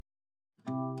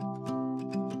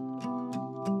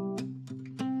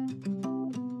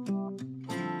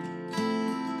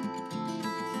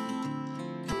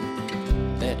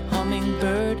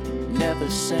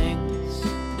never sings,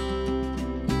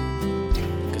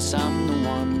 'cause I'm the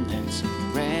one that's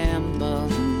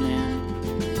rambling in.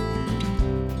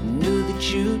 I knew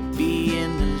that you'd be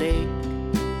in the lake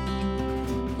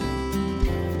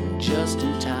just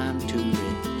in time to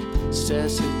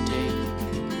resuscitate.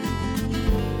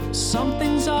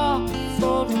 Something's off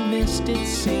for a mist, it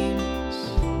seems,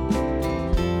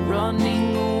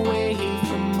 running away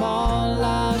from all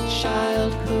our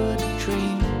childhood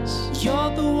dreams.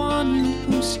 You're the one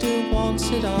who still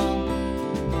wants it all.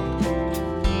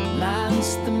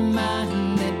 Mine's the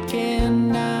mind that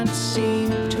cannot seem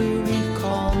to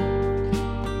recall.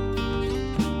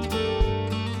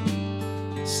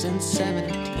 Since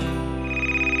 17.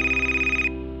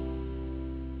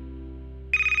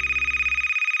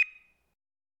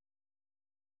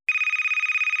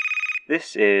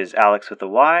 This is Alex with a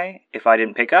Y. If I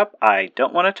didn't pick up, I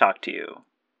don't want to talk to you.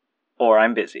 Or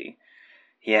I'm busy.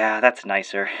 Yeah, that's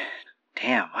nicer.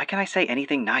 Damn, why can't I say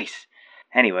anything nice?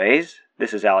 Anyways,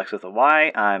 this is Alex with a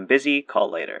Y. I'm busy,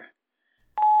 call later.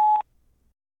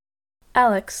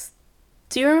 Alex,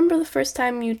 do you remember the first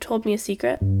time you told me a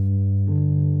secret?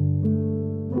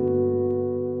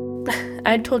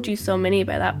 I'd told you so many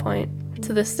by that point.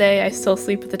 To this day, I still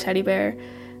sleep with a teddy bear.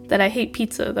 That I hate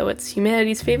pizza, though it's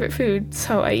humanity's favorite food,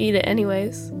 so I eat it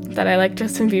anyways. That I like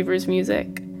Justin Bieber's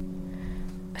music.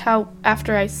 How,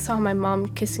 after I saw my mom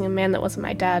kissing a man that wasn't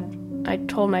my dad, I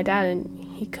told my dad and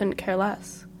he couldn't care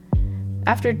less.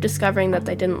 After discovering that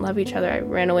they didn't love each other, I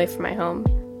ran away from my home.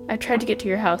 I tried to get to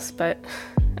your house, but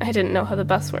I didn't know how the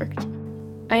bus worked.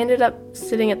 I ended up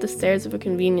sitting at the stairs of a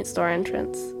convenience store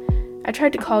entrance. I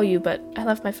tried to call you, but I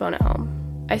left my phone at home.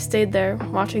 I stayed there,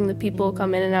 watching the people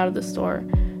come in and out of the store,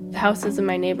 the houses in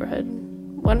my neighborhood,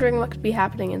 wondering what could be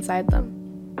happening inside them.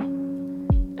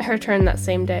 I returned that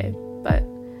same day, but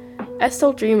I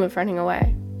still dream of running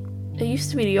away. It used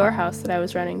to be to your house that I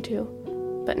was running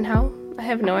to, but now I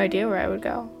have no idea where I would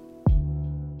go.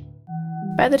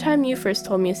 By the time you first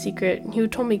told me a secret, you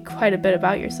had told me quite a bit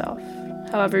about yourself.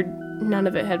 However, none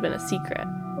of it had been a secret.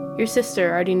 Your sister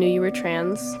already knew you were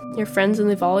trans, your friends in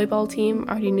the volleyball team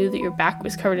already knew that your back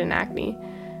was covered in acne,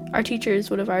 our teachers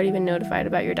would have already been notified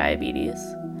about your diabetes.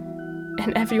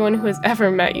 And everyone who has ever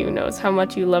met you knows how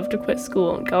much you love to quit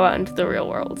school and go out into the real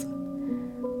world.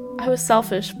 I was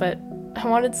selfish, but I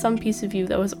wanted some piece of you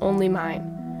that was only mine.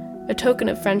 A token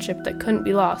of friendship that couldn't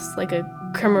be lost, like a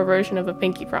grimmer version of a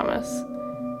pinky promise.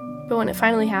 But when it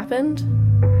finally happened,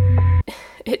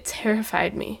 it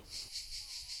terrified me.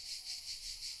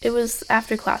 It was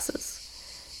after classes.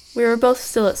 We were both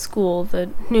still at school, the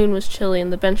noon was chilly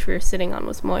and the bench we were sitting on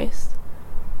was moist.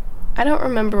 I don't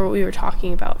remember what we were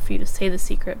talking about for you to say the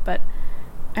secret, but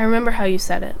I remember how you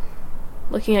said it.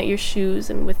 Looking at your shoes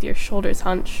and with your shoulders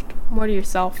hunched, more to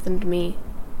yourself than to me.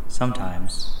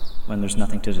 Sometimes, when there's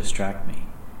nothing to distract me,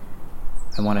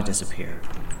 I want to disappear.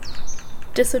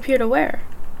 Disappear to where?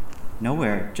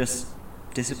 Nowhere, just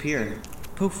disappear.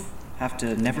 Poof, have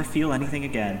to never feel anything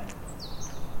again.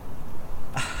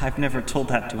 I've never told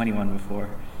that to anyone before.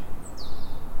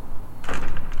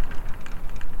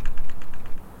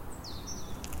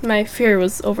 My fear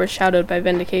was overshadowed by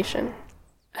vindication.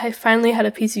 I finally had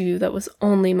a piece of you that was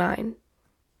only mine.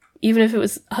 Even if it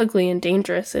was ugly and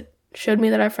dangerous, it showed me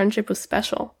that our friendship was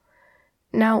special.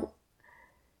 Now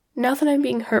that I'm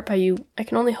being hurt by you, I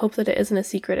can only hope that it isn't a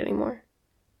secret anymore.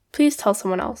 Please tell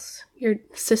someone else. Your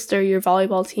sister, your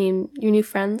volleyball team, your new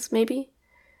friends, maybe?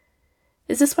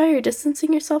 Is this why you're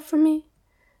distancing yourself from me?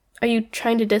 Are you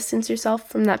trying to distance yourself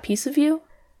from that piece of you?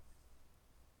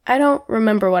 I don't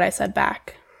remember what I said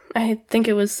back. I think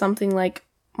it was something like,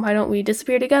 why don't we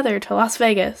disappear together to Las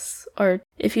Vegas? Or,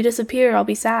 if you disappear, I'll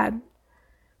be sad.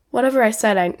 Whatever I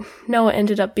said, I know it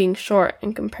ended up being short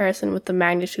in comparison with the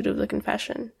magnitude of the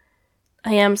confession.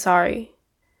 I am sorry.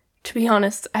 To be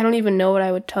honest, I don't even know what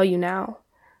I would tell you now.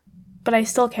 But I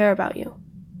still care about you.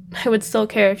 I would still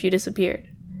care if you disappeared.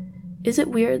 Is it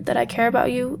weird that I care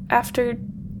about you after,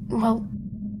 while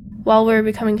we're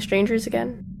becoming strangers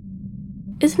again?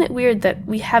 Isn't it weird that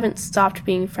we haven't stopped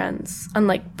being friends?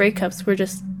 Unlike breakups, we're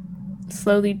just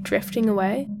slowly drifting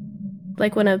away?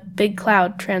 Like when a big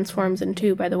cloud transforms in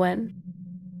two by the wind.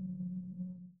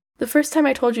 The first time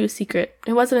I told you a secret,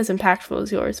 it wasn't as impactful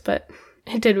as yours, but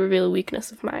it did reveal a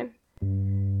weakness of mine.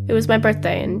 It was my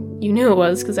birthday, and you knew it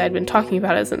was because I'd been talking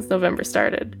about it since November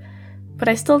started. But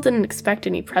I still didn't expect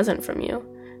any present from you,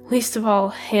 least of all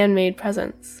handmade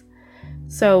presents.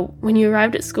 So when you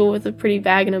arrived at school with a pretty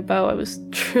bag and a bow, I was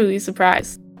truly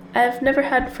surprised. I've never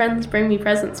had friends bring me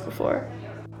presents before.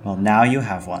 Well, now you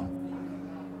have one.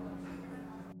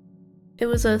 It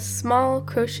was a small,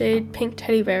 crocheted pink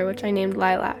teddy bear which I named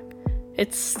Lilac.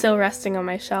 It's still resting on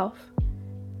my shelf.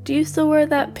 Do you still wear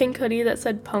that pink hoodie that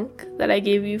said punk that I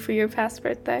gave you for your past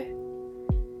birthday?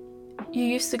 You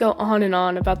used to go on and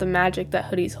on about the magic that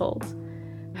hoodies hold.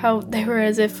 How they were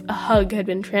as if a hug had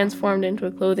been transformed into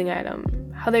a clothing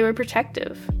item. How they were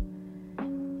protective.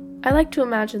 I like to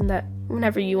imagine that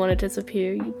whenever you want to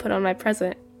disappear, you put on my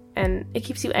present, and it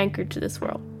keeps you anchored to this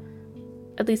world.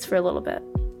 At least for a little bit.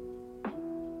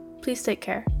 Please take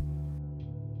care.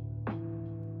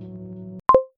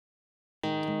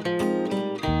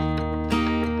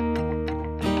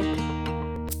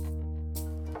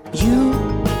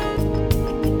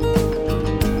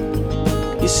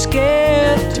 You're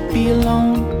scared to be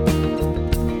alone.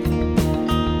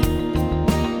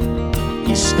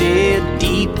 You stare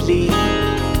deeply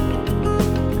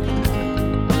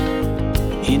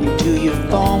into your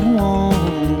phone.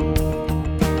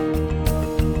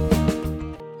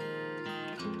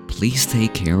 Please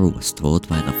Take Care was told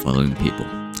by the following people: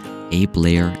 Abe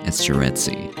Blair as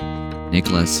Jaretzi,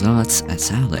 Nicholas Zotz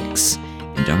as Alex,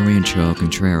 and Arian Joe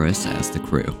Contreras as the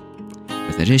crew.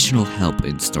 With additional help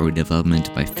in story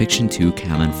development by Fiction 2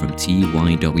 Cameron from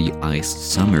TYWI's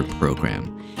summer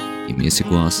program. The music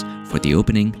was, for the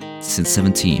opening, Sin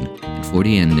 17, and for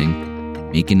the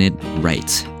ending, Making It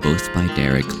Right, both by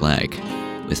Derek Clegg,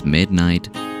 with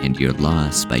Midnight and Your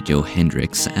Loss by Joe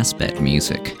Hendricks as bed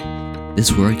music.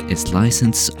 This work is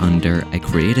licensed under a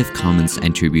Creative Commons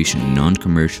Attribution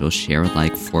Non-Commercial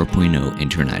Share-alike 4.0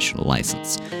 international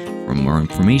license. For more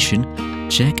information,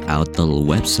 check out the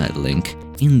website link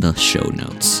in the show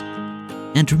notes.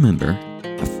 And remember,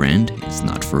 a friend is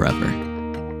not forever.